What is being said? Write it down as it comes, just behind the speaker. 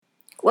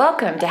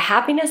Welcome to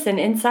Happiness and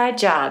Inside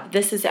Job.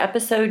 This is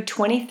episode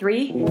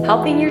 23,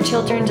 Helping Your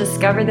Children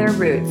Discover Their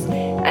Roots.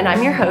 And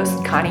I'm your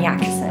host, Connie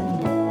Atchison.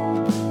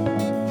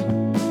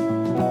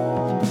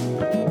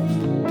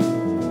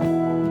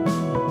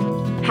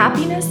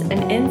 Happiness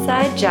and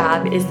Inside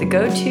Job is the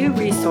go-to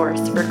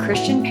resource for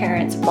Christian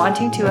parents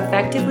wanting to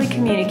effectively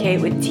communicate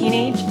with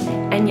teenage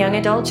and young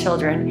adult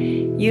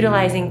children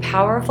utilizing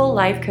powerful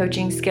life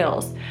coaching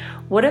skills.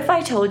 What if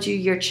I told you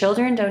your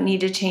children don't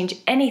need to change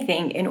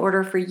anything in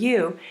order for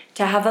you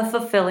to have a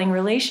fulfilling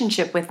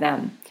relationship with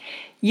them?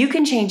 You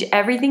can change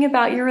everything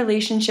about your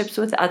relationships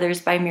with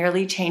others by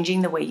merely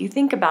changing the way you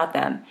think about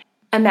them.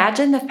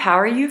 Imagine the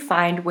power you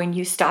find when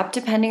you stop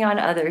depending on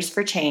others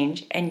for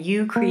change and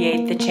you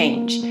create the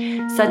change.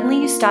 Suddenly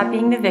you stop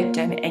being the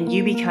victim and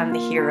you become the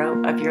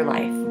hero of your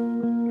life.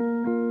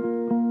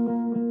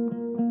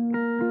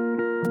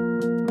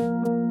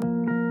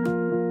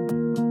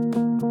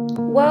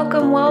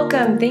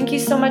 Welcome. Thank you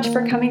so much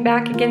for coming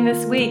back again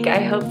this week.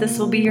 I hope this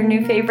will be your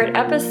new favorite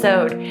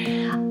episode.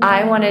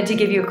 I wanted to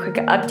give you a quick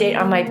update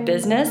on my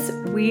business.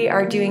 We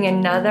are doing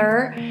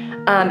another,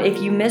 if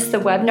you missed the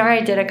webinar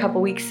I did a couple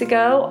weeks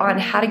ago on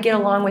how to get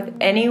along with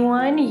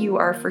anyone, you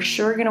are for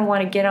sure going to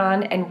want to get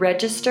on and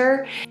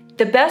register.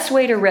 The best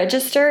way to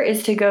register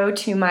is to go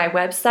to my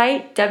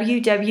website,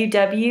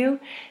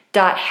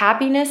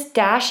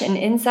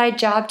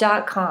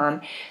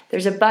 www.happiness-andinsidejob.com.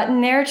 There's a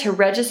button there to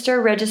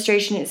register.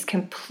 Registration is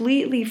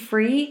completely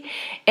free,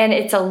 and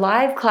it's a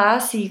live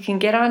class, so you can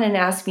get on and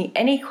ask me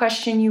any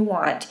question you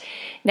want.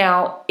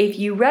 Now, if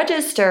you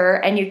register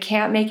and you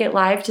can't make it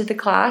live to the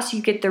class,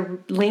 you get the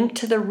link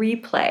to the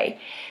replay.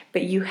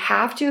 But you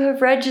have to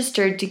have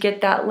registered to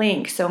get that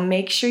link, so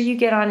make sure you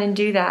get on and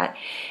do that.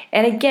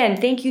 And again,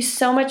 thank you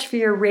so much for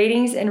your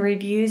ratings and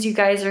reviews. You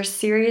guys are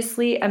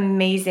seriously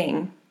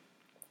amazing.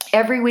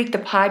 Every week, the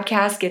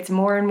podcast gets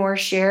more and more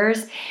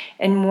shares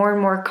and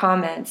more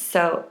comments.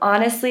 So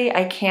honestly,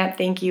 I can't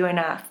thank you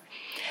enough.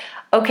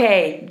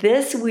 Okay,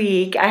 this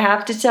week, I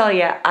have to tell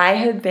you, I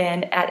have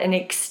been at an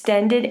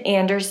extended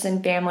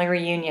Anderson family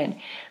reunion.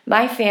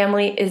 My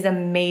family is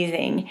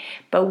amazing,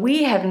 but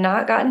we have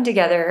not gotten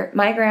together.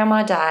 My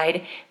grandma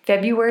died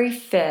February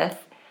 5th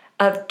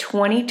of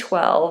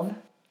 2012.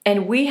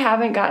 And we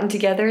haven't gotten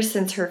together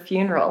since her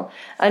funeral.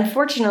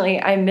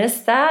 Unfortunately, I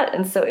missed that,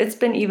 and so it's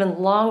been even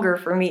longer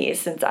for me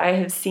since I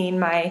have seen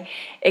my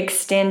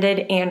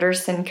extended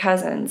Anderson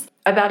cousins.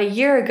 About a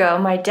year ago,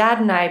 my dad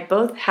and I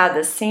both had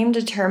the same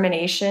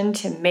determination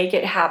to make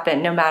it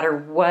happen no matter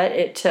what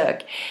it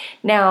took.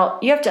 Now,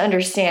 you have to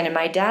understand, in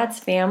my dad's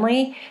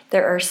family,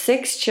 there are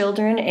 6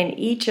 children, and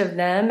each of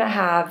them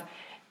have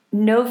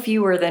no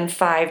fewer than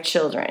 5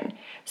 children.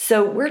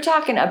 So we're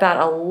talking about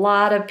a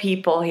lot of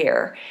people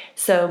here.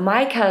 So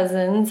my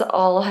cousins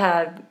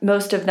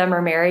most of them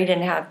are married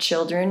and have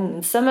children,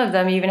 and some of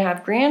them even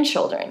have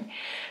grandchildren.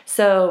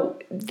 So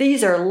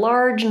these are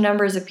large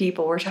numbers of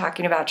people we're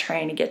talking about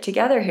trying to get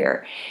together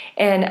here.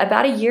 And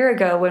about a year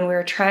ago, when we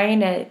were trying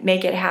to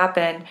make it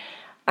happen,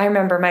 I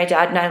remember my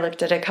dad and I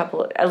looked at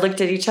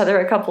each other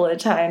a couple of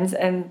times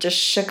and just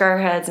shook our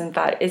heads and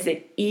thought, is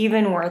it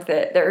even worth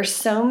it? There are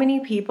so many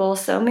people,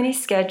 so many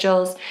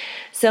schedules,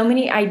 so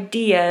many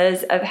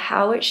ideas of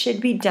how it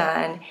should be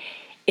done.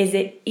 Is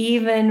it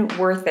even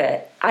worth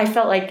it? I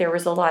felt like there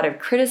was a lot of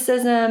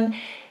criticism,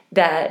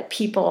 that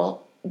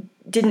people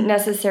didn't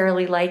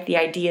necessarily like the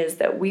ideas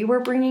that we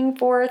were bringing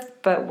forth,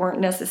 but weren't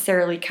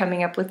necessarily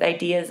coming up with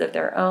ideas of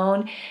their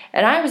own.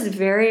 And I was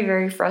very,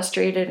 very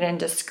frustrated and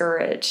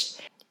discouraged.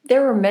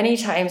 There were many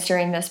times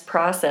during this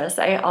process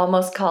I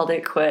almost called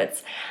it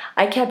quits.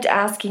 I kept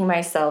asking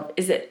myself,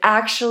 is it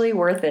actually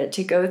worth it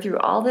to go through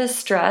all this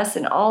stress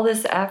and all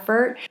this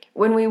effort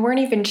when we weren't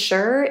even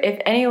sure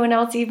if anyone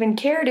else even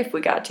cared if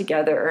we got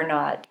together or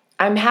not?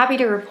 I'm happy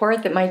to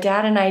report that my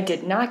dad and I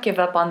did not give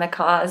up on the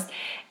cause,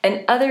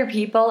 and other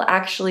people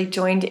actually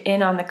joined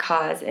in on the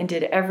cause and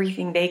did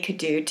everything they could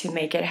do to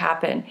make it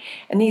happen.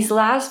 And these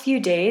last few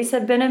days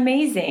have been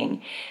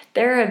amazing.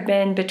 There have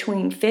been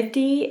between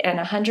 50 and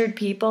 100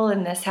 people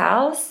in this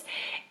house,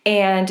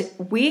 and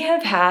we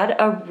have had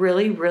a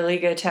really, really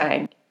good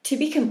time. To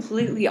be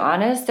completely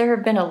honest, there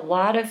have been a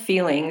lot of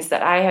feelings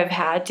that I have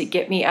had to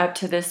get me up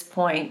to this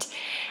point.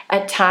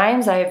 At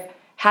times, I've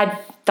had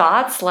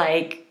thoughts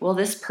like, well,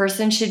 this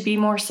person should be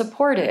more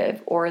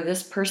supportive, or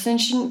this person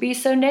shouldn't be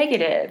so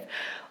negative,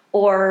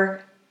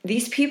 or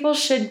these people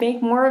should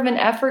make more of an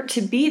effort to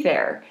be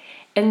there.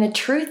 And the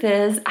truth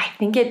is, I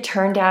think it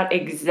turned out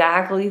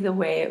exactly the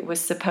way it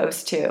was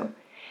supposed to.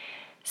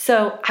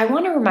 So I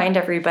want to remind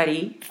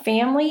everybody,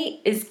 family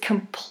is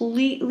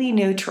completely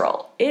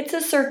neutral. It's a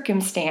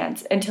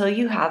circumstance until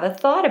you have a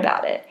thought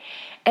about it.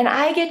 And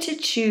I get to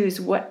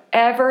choose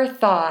whatever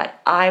thought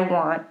I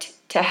want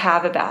to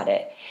have about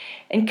it.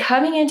 And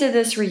coming into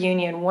this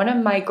reunion, one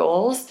of my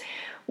goals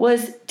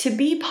was to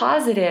be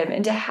positive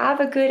and to have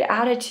a good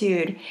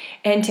attitude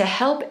and to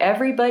help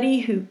everybody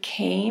who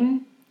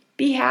came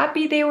be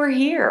happy they were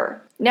here.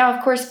 Now,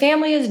 of course,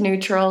 family is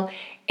neutral,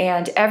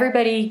 and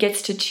everybody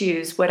gets to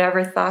choose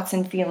whatever thoughts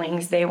and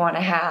feelings they want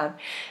to have.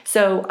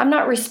 So I'm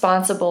not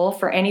responsible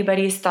for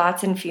anybody's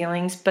thoughts and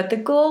feelings, but the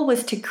goal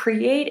was to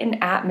create an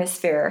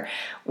atmosphere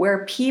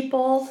where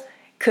people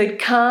could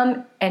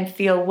come and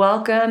feel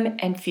welcome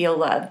and feel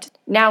loved.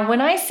 Now, when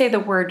I say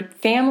the word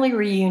family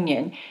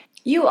reunion,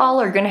 you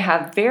all are going to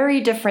have very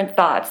different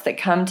thoughts that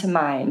come to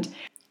mind.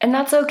 And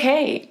that's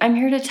okay. I'm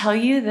here to tell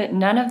you that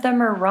none of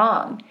them are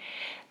wrong.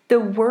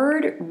 The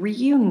word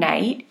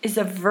reunite is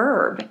a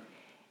verb.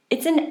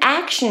 It's an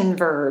action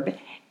verb,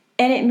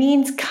 and it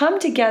means come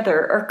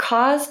together or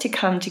cause to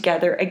come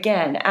together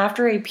again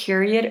after a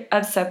period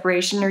of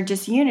separation or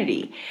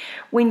disunity.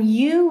 When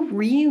you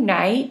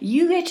reunite,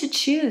 you get to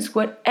choose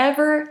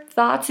whatever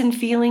thoughts and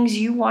feelings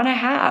you want to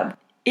have,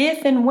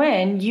 if and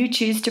when you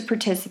choose to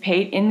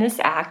participate in this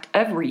act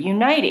of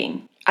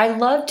reuniting. I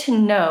love to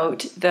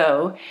note,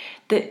 though,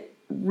 that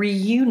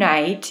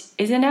reunite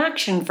is an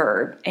action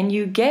verb, and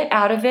you get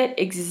out of it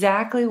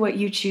exactly what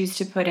you choose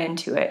to put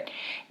into it.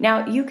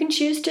 Now, you can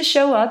choose to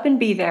show up and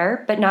be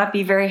there, but not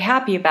be very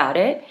happy about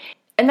it,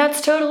 and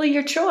that's totally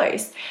your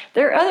choice.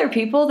 There are other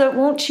people that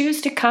won't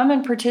choose to come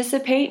and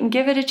participate and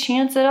give it a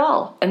chance at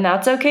all, and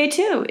that's okay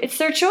too. It's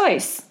their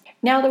choice.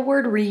 Now, the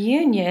word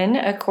reunion,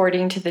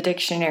 according to the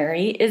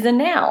dictionary, is a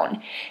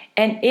noun,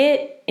 and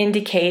it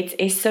indicates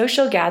a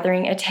social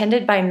gathering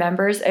attended by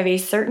members of a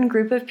certain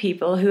group of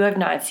people who have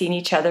not seen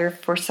each other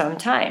for some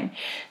time.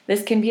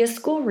 This can be a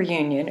school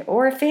reunion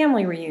or a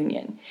family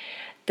reunion.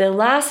 The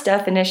last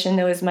definition,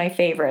 though, is my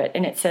favorite,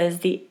 and it says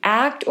the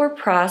act or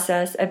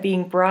process of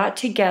being brought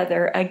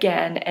together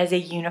again as a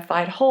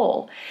unified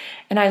whole.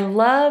 And I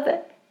love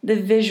the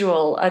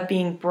visual of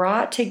being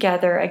brought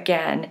together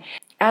again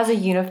as a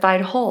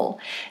unified whole.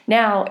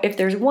 Now, if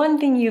there's one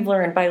thing you've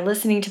learned by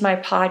listening to my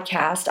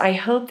podcast, I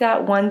hope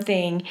that one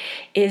thing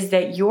is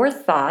that your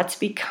thoughts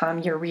become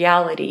your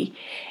reality.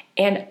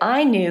 And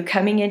I knew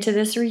coming into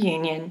this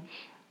reunion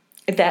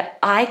that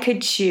I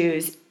could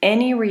choose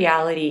any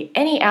reality,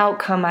 any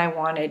outcome I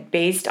wanted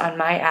based on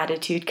my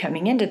attitude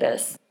coming into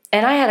this.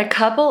 And I had a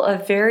couple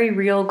of very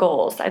real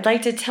goals. I'd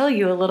like to tell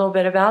you a little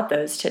bit about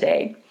those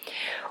today.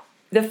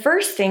 The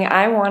first thing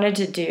I wanted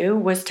to do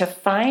was to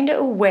find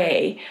a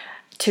way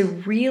to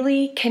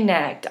really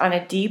connect on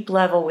a deep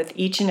level with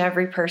each and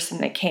every person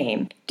that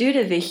came. Due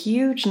to the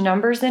huge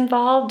numbers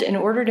involved, in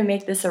order to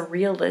make this a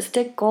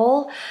realistic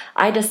goal,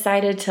 I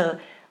decided to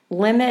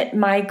limit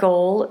my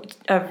goal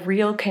of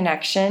real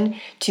connection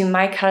to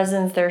my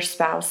cousins, their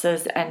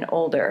spouses, and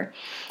older,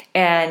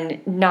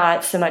 and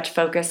not so much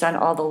focus on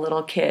all the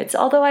little kids,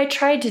 although I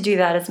tried to do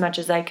that as much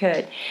as I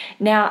could.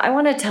 Now, I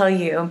want to tell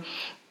you,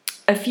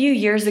 a few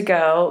years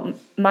ago,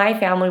 my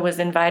family was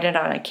invited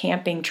on a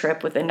camping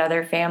trip with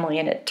another family,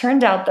 and it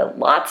turned out that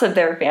lots of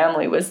their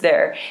family was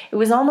there. It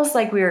was almost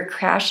like we were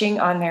crashing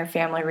on their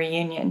family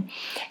reunion.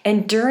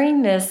 And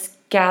during this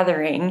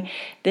gathering,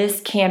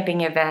 this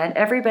camping event,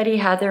 everybody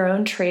had their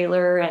own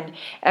trailer, and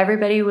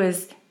everybody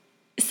was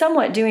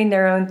somewhat doing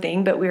their own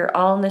thing, but we were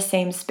all in the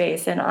same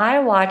space. And I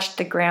watched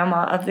the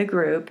grandma of the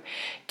group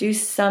do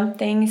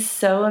something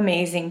so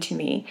amazing to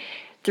me.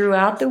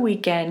 Throughout the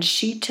weekend,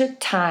 she took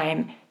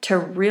time to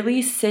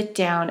really sit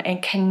down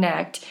and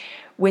connect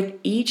with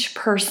each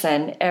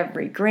person,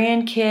 every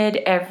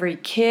grandkid, every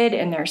kid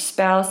and their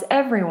spouse,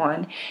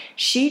 everyone.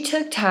 She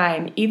took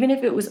time, even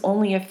if it was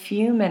only a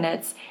few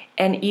minutes,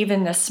 and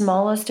even the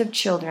smallest of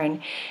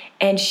children,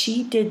 and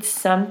she did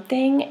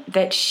something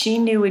that she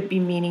knew would be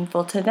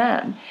meaningful to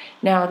them.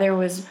 Now, there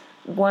was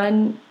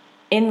one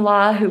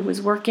in-law who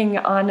was working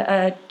on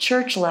a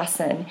church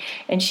lesson,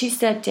 and she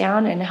sat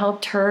down and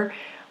helped her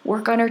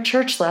work on her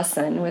church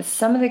lesson. With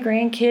some of the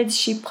grandkids,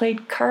 she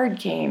played card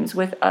games.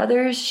 With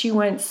others, she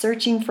went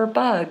searching for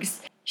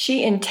bugs.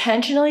 She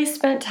intentionally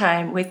spent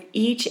time with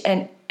each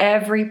and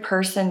every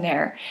person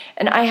there,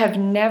 and I have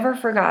never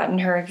forgotten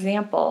her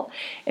example.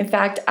 In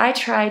fact, I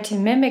tried to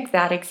mimic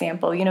that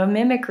example. You know,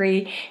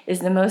 mimicry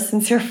is the most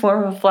sincere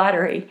form of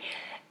flattery,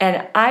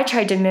 and I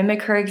tried to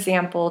mimic her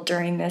example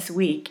during this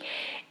week.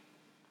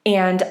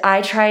 And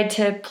I tried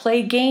to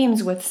play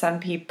games with some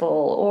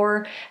people,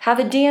 or have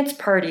a dance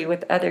party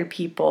with other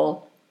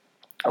people,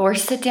 or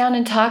sit down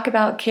and talk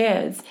about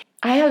kids.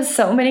 I have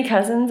so many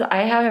cousins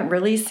I haven't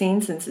really seen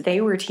since they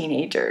were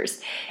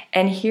teenagers.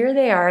 And here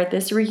they are at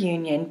this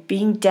reunion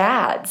being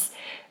dads.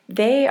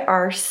 They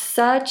are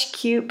such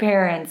cute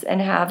parents and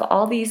have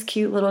all these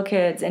cute little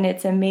kids. And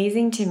it's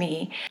amazing to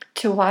me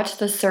to watch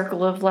the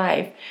circle of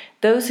life.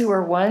 Those who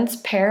were once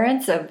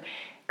parents of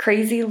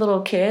crazy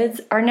little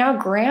kids are now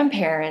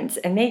grandparents,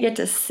 and they get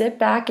to sit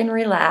back and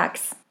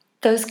relax.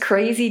 Those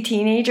crazy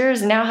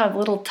teenagers now have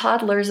little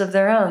toddlers of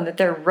their own that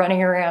they're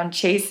running around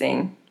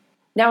chasing.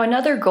 Now,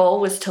 another goal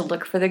was to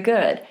look for the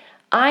good.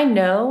 I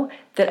know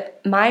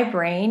that my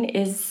brain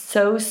is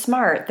so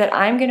smart that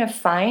I'm going to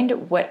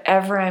find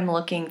whatever I'm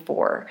looking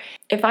for.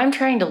 If I'm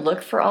trying to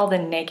look for all the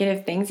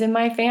negative things in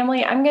my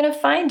family, I'm going to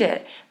find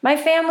it. My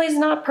family's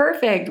not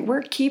perfect.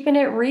 We're keeping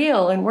it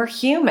real, and we're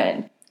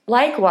human.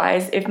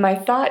 Likewise, if my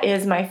thought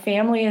is my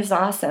family is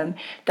awesome,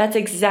 that's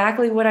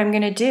exactly what I'm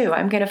going to do.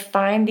 I'm going to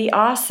find the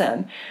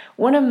awesome.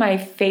 One of my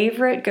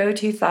favorite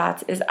go-to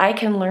thoughts is I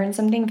can learn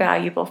something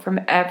valuable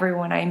from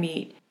everyone I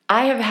meet.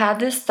 I have had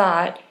this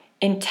thought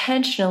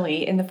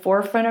intentionally in the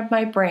forefront of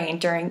my brain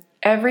during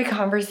every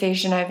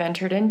conversation I've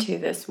entered into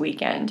this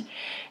weekend.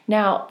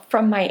 Now,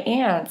 from my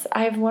aunts,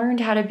 I've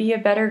learned how to be a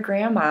better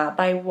grandma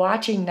by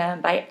watching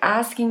them, by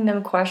asking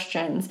them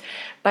questions,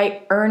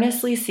 by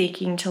earnestly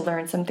seeking to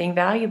learn something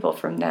valuable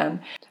from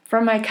them.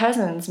 From my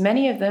cousins,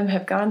 many of them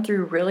have gone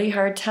through really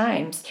hard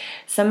times.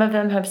 Some of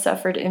them have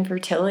suffered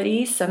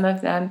infertility. Some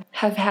of them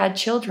have had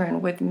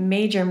children with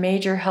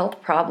major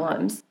health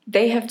problems.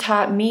 They have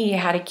taught me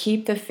how to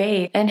keep the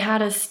faith and how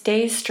to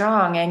stay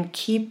strong and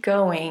keep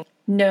going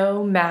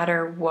no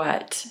matter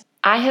what.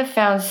 I have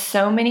found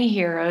so many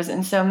heroes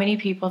and so many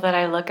people that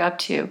I look up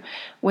to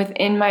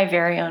within my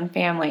very own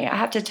family. I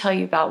have to tell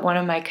you about one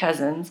of my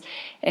cousins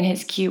and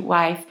his cute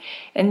wife,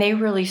 and they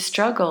really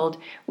struggled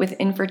with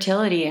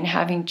infertility and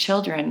having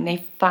children.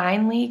 They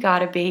finally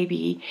got a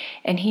baby,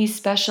 and he's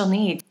special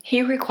needs.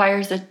 He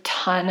requires a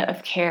ton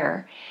of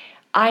care.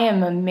 I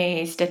am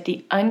amazed at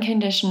the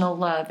unconditional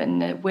love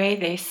and the way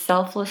they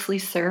selflessly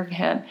serve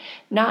him.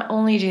 Not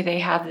only do they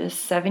have this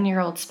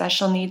 7-year-old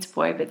special needs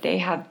boy, but they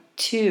have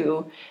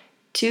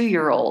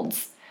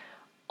two-year-olds.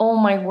 Oh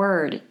my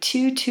word,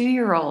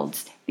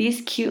 two-year-olds.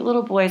 These cute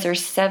little boys are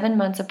 7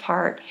 months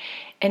apart.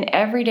 And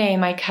every day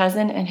my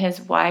cousin and his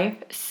wife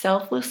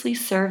selflessly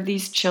serve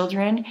these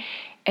children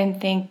and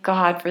thank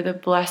God for the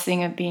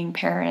blessing of being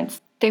parents.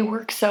 They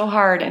work so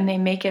hard and they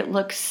make it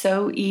look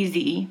so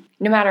easy.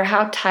 No matter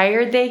how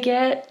tired they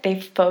get, they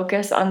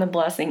focus on the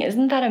blessing.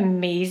 Isn't that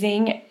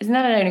amazing? Isn't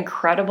that an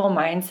incredible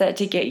mindset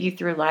to get you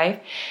through life?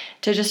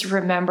 To just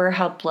remember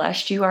how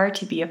blessed you are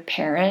to be a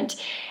parent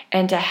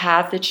and to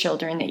have the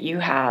children that you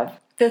have.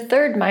 The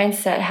third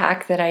mindset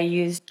hack that I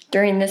used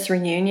during this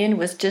reunion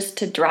was just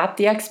to drop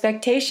the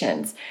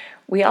expectations.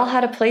 We all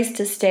had a place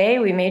to stay.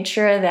 We made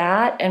sure of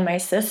that. And my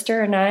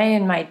sister and I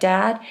and my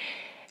dad,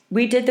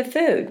 we did the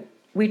food.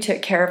 We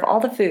took care of all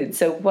the food.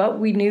 So what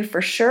we knew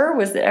for sure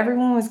was that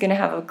everyone was going to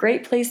have a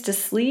great place to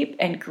sleep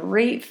and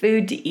great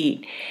food to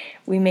eat.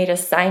 We made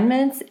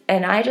assignments,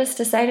 and I just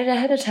decided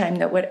ahead of time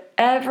that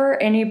whatever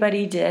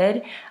anybody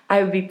did,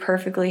 I would be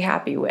perfectly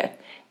happy with.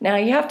 Now,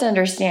 you have to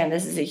understand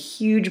this is a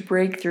huge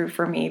breakthrough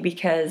for me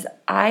because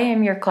I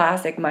am your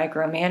classic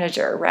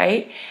micromanager,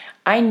 right?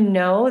 I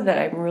know that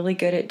I'm really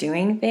good at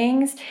doing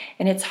things,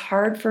 and it's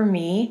hard for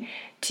me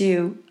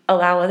to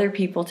allow other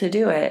people to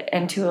do it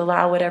and to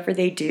allow whatever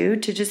they do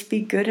to just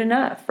be good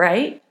enough,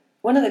 right?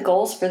 One of the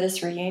goals for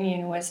this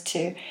reunion was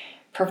to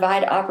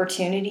provide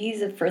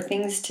opportunities for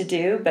things to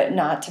do, but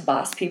not to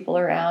boss people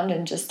around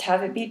and just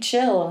have it be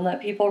chill and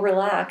let people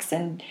relax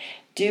and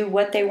do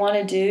what they want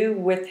to do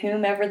with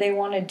whomever they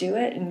want to do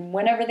it and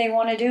whenever they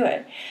want to do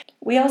it.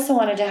 We also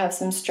wanted to have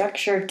some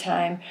structured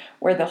time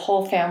where the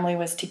whole family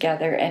was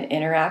together and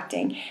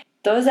interacting.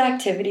 Those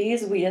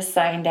activities we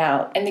assigned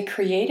out, and the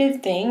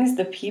creative things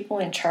the people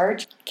in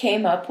charge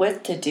came up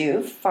with to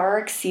do far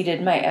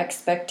exceeded my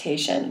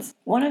expectations.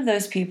 One of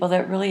those people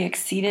that really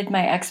exceeded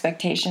my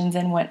expectations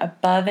and went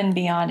above and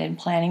beyond in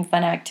planning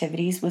fun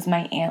activities was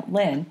my Aunt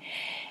Lynn.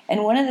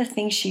 And one of the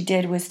things she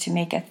did was to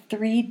make a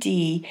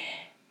 3D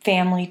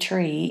family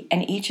tree,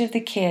 and each of the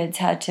kids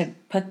had to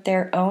put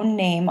their own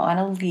name on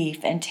a leaf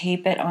and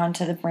tape it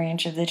onto the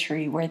branch of the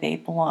tree where they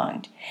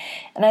belonged.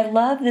 And I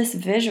love this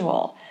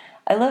visual.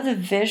 I love the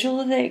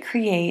visual that it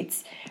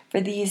creates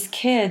for these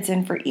kids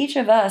and for each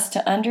of us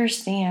to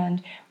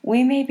understand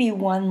we may be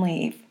one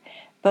leaf,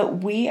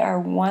 but we are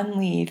one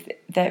leaf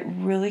that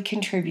really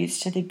contributes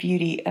to the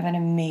beauty of an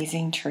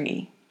amazing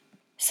tree.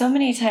 So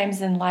many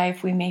times in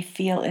life we may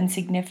feel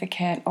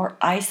insignificant or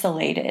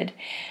isolated,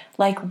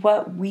 like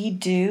what we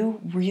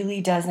do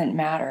really doesn't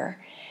matter.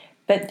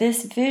 But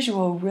this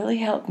visual really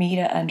helped me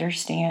to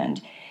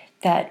understand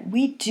that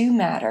we do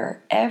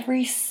matter.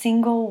 Every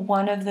single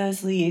one of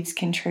those leaves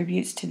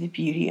contributes to the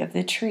beauty of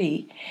the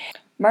tree.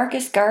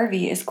 Marcus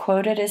Garvey is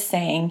quoted as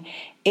saying,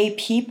 "A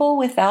people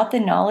without the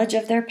knowledge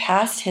of their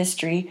past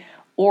history,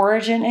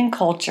 origin, and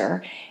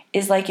culture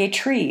is like a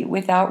tree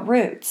without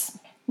roots."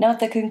 Now, at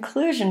the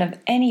conclusion of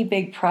any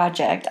big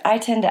project, I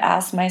tend to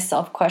ask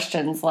myself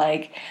questions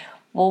like,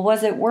 well,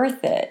 was it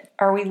worth it?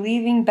 Are we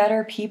leaving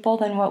better people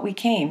than what we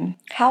came?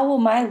 How will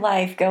my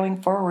life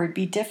going forward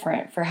be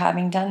different for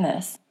having done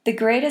this? The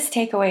greatest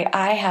takeaway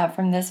I have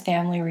from this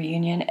family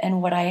reunion,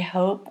 and what I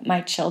hope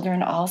my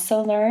children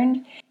also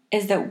learned,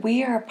 is that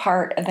we are a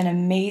part of an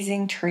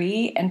amazing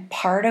tree, and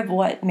part of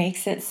what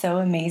makes it so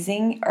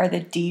amazing are the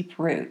deep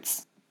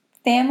roots.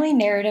 Family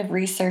narrative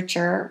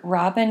researcher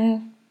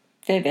Robin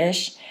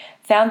Vivish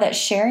found that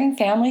sharing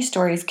family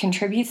stories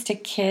contributes to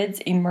kids'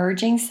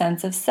 emerging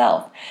sense of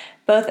self,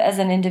 both as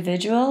an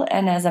individual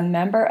and as a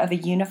member of a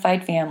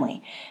unified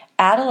family.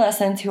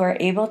 Adolescents who are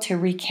able to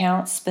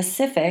recount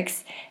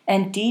specifics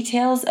and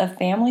details of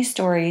family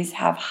stories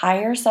have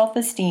higher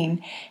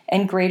self-esteem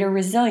and greater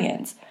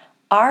resilience.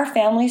 Our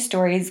family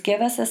stories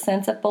give us a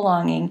sense of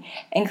belonging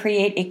and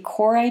create a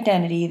core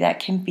identity that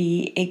can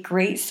be a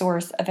great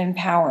source of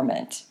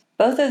empowerment.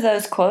 Both of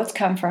those quotes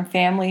come from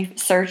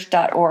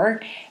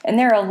FamilySearch.org, and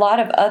there are a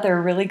lot of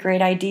other really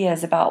great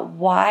ideas about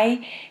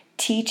why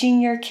teaching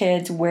your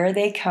kids where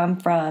they come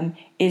from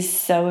is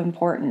so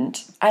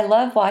important. I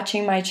love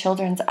watching my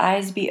children's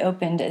eyes be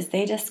opened as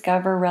they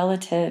discover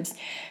relatives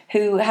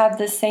who have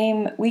the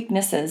same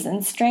weaknesses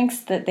and strengths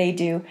that they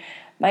do.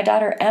 My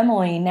daughter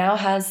Emily now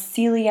has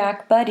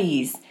celiac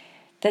buddies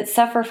that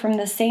suffer from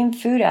the same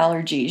food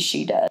allergies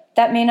she does.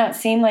 That may not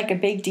seem like a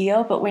big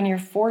deal, but when you're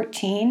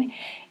 14,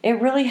 it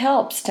really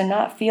helps to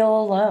not feel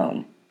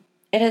alone.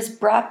 It has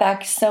brought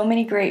back so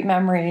many great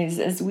memories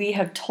as we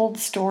have told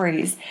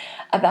stories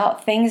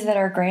about things that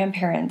our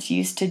grandparents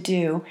used to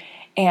do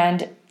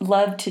and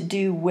loved to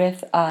do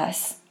with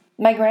us.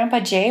 My Grandpa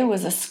Jay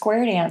was a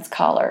square dance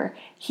caller.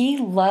 He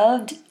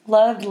loved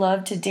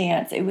to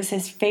dance. It was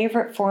his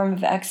favorite form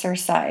of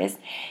exercise,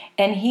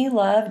 and he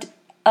loved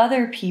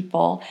other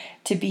people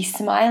to be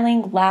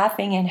smiling,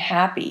 laughing, and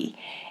happy.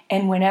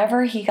 And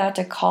whenever he got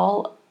to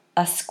call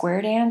a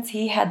square dance,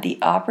 he had the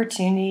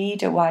opportunity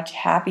to watch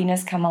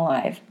happiness come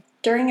alive.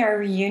 During our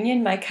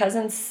reunion, my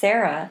cousin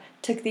Sarah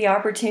took the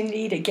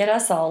opportunity to get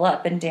us all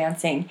up and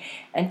dancing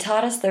and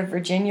taught us the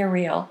Virginia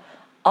Reel.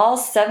 All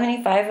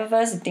 75 of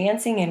us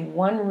dancing in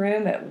one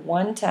room at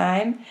one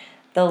time.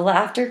 The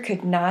laughter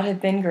could not have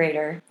been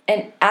greater.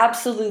 And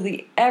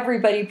absolutely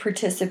everybody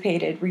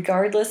participated,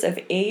 regardless of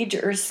age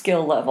or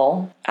skill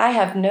level. I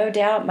have no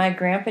doubt my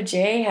Grandpa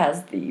Jay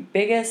has the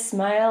biggest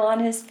smile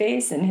on his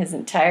face in his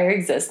entire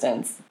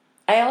existence.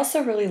 I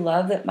also really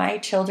love that my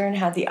children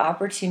had the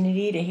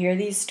opportunity to hear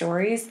these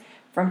stories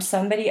from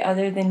somebody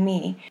other than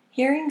me.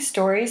 Hearing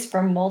stories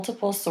from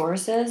multiple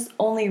sources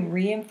only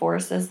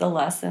reinforces the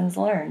lessons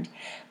learned.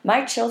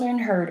 My children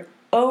heard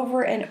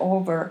over and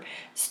over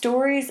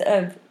stories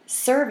of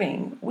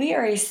serving. We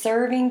are a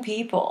serving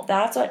people.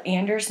 That's what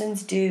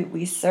Andersons do.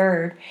 We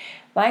serve.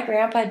 My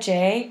Grandpa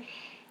Jay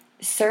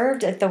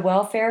served at the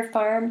welfare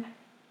farm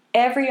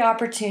every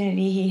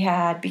opportunity he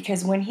had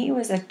because when he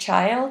was a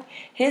child,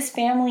 his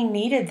family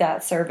needed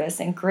that service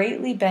and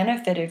greatly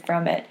benefited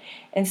from it.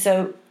 And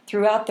so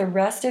throughout the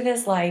rest of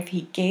his life,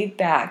 he gave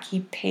back.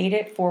 He paid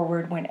it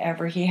forward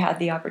whenever he had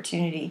the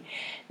opportunity.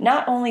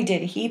 Not only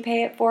did he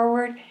pay it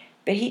forward,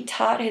 but he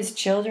taught his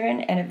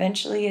children and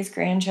eventually his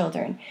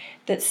grandchildren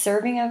that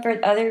serving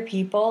other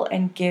people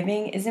and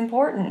giving is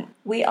important.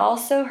 We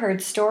also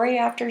heard story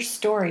after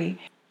story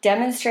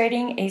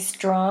demonstrating a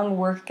strong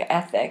work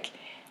ethic.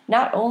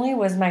 Not only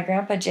was my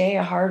Grandpa Jay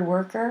a hard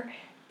worker,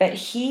 but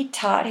he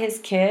taught his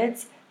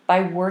kids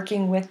by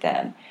working with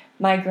them.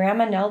 My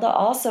Grandma Nelda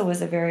also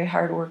was a very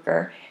hard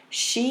worker.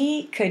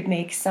 She could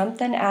make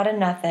something out of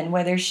nothing,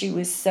 whether she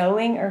was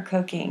sewing or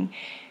cooking.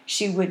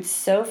 She would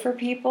sew for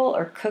people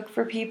or cook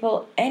for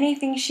people,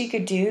 anything she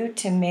could do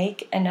to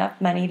make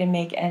enough money to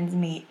make ends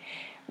meet.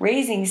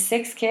 Raising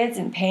 6 kids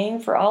and paying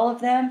for all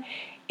of them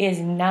is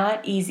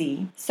not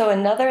easy. So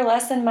another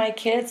lesson my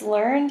kids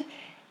learned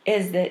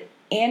is that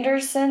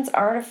Andersons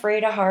aren't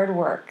afraid of hard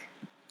work.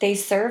 They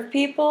serve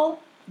people,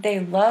 they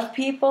love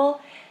people,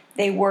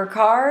 they work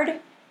hard,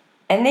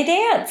 and they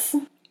dance.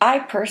 I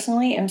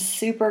personally am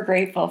super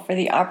grateful for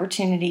the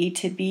opportunity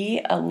to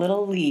be a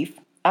little leaf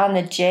on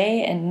the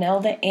Jay and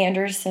Nelda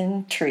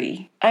Anderson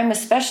tree. I'm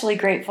especially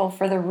grateful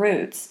for the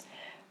roots,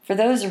 for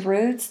those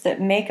roots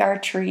that make our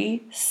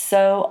tree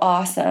so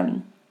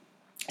awesome.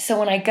 So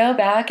when I go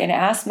back and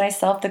ask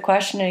myself the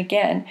question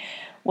again,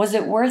 was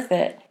it worth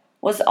it?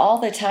 Was all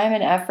the time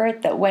and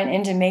effort that went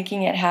into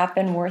making it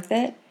happen worth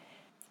it?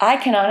 I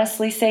can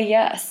honestly say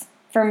yes.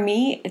 For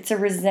me, it's a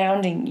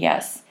resounding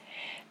yes,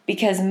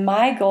 because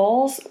my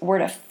goals were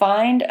to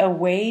find a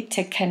way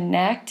to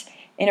connect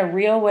in a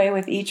real way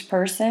with each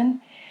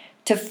person,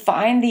 to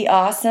find the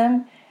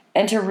awesome,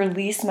 and to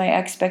release my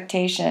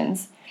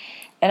expectations.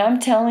 And I'm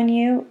telling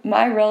you,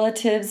 my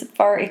relatives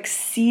far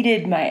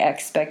exceeded my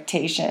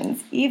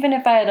expectations, even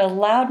if I had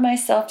allowed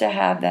myself to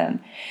have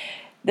them.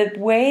 The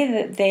way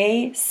that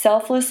they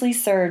selflessly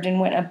served and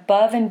went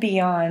above and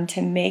beyond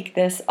to make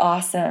this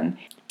awesome.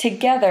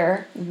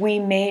 Together, we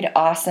made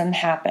awesome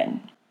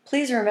happen.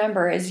 Please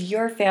remember, as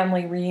your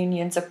family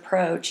reunions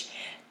approach,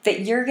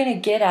 that you're going to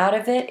get out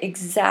of it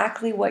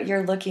exactly what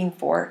you're looking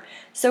for.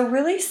 So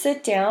really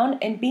sit down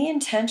and be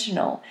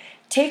intentional.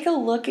 Take a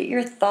look at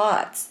your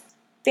thoughts.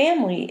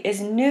 Family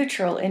is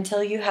neutral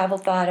until you have a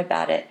thought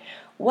about it.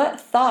 What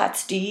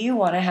thoughts do you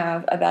want to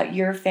have about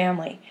your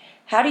family?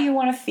 How do you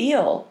want to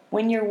feel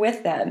when you're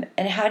with them?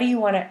 And how do you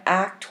want to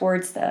act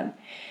towards them?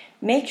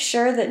 Make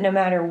sure that no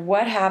matter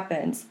what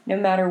happens, no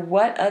matter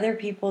what other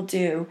people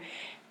do,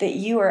 that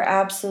you are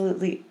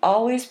absolutely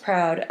always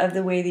proud of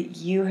the way that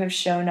you have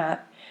shown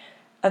up,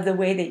 of the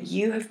way that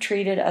you have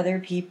treated other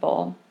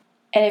people,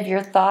 and of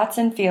your thoughts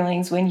and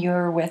feelings when you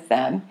are with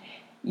them.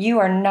 You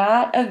are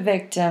not a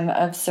victim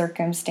of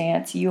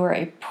circumstance. You are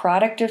a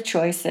product of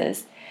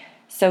choices.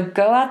 So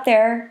go out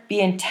there, be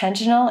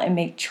intentional, and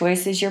make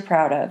choices you're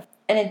proud of.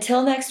 And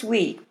until next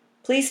week,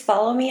 Please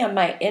follow me on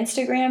my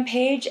Instagram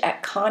page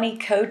at Connie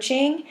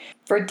Coaching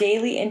for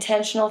daily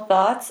intentional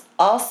thoughts.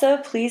 Also,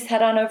 please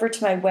head on over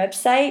to my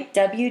website,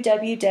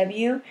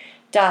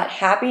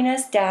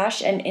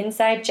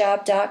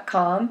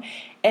 www.happiness-andinsidejob.com,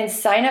 and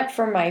sign up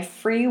for my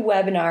free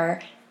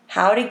webinar,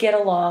 How to Get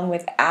Along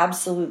with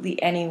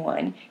Absolutely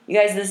Anyone. You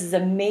guys, this is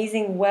an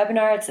amazing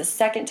webinar. It's the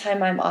second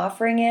time I'm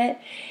offering it.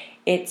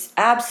 It's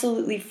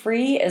absolutely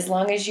free as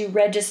long as you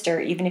register.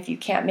 Even if you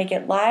can't make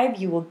it live,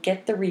 you will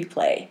get the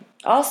replay.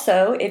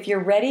 Also, if you're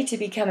ready to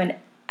become an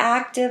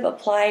active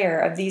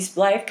applier of these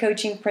life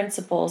coaching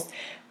principles,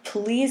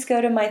 please go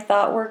to my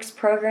ThoughtWorks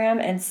program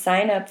and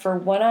sign up for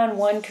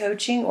one-on-one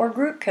coaching or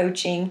group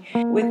coaching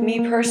with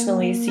me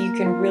personally so you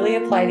can really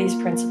apply these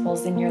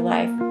principles in your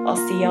life. I'll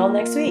see y'all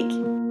next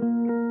week.